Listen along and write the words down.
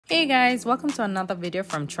Hey guys, welcome to another video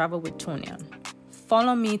from Travel with Tonya.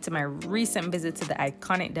 Follow me to my recent visit to the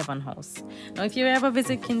iconic Devon House. Now if you ever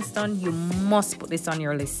visit Kingston, you must put this on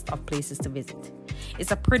your list of places to visit.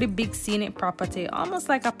 It's a pretty big scenic property, almost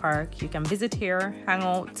like a park. You can visit here, hang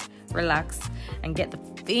out, relax, and get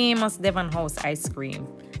the famous Devon House ice cream.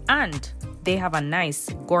 And they have a nice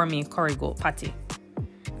gourmet curry goat patty.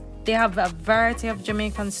 They have a variety of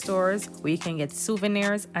Jamaican stores where you can get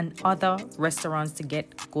souvenirs and other restaurants to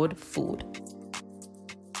get good food.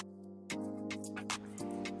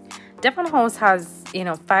 Devon House has,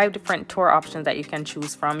 5 different tour options that you can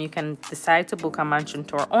choose from. You can decide to book a mansion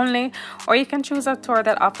tour only, or you can choose a tour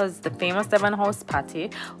that offers the famous Devon House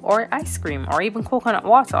patty or ice cream or even coconut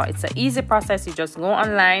water. It's an easy process. You just go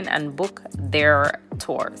online and book their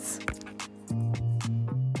tours.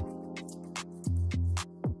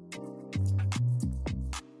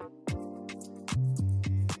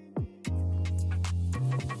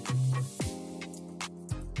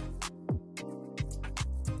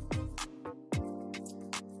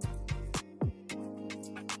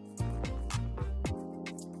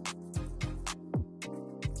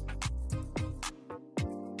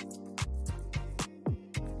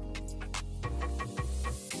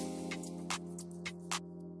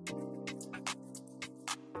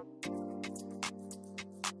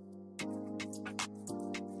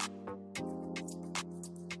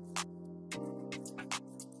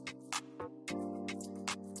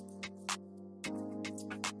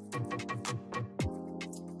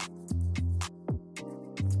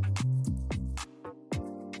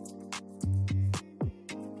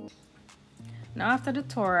 Now after the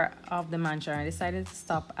tour of the mansion, I decided to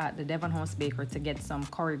stop at the Devon House Bakery to get some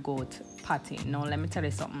curry goat patty. Now let me tell you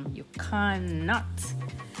something, you cannot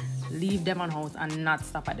leave Devon House and not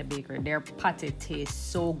stop at the bakery. Their patty tastes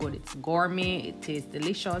so good. It's gourmet, it tastes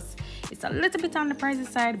delicious. It's a little bit on the pricey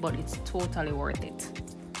side, but it's totally worth it.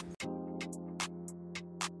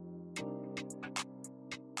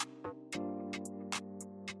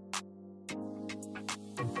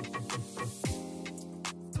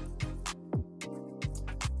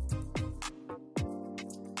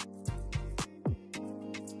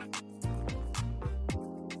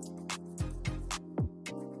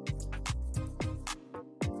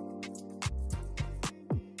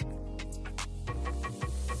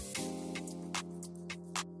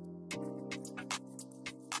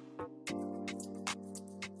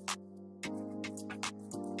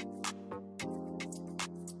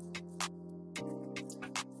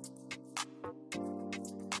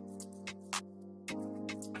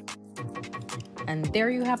 And there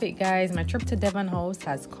you have it, guys. My trip to Devon House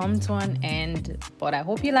has come to an end, but I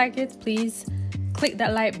hope you like it. Please click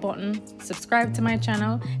that like button, subscribe to my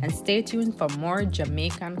channel, and stay tuned for more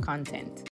Jamaican content.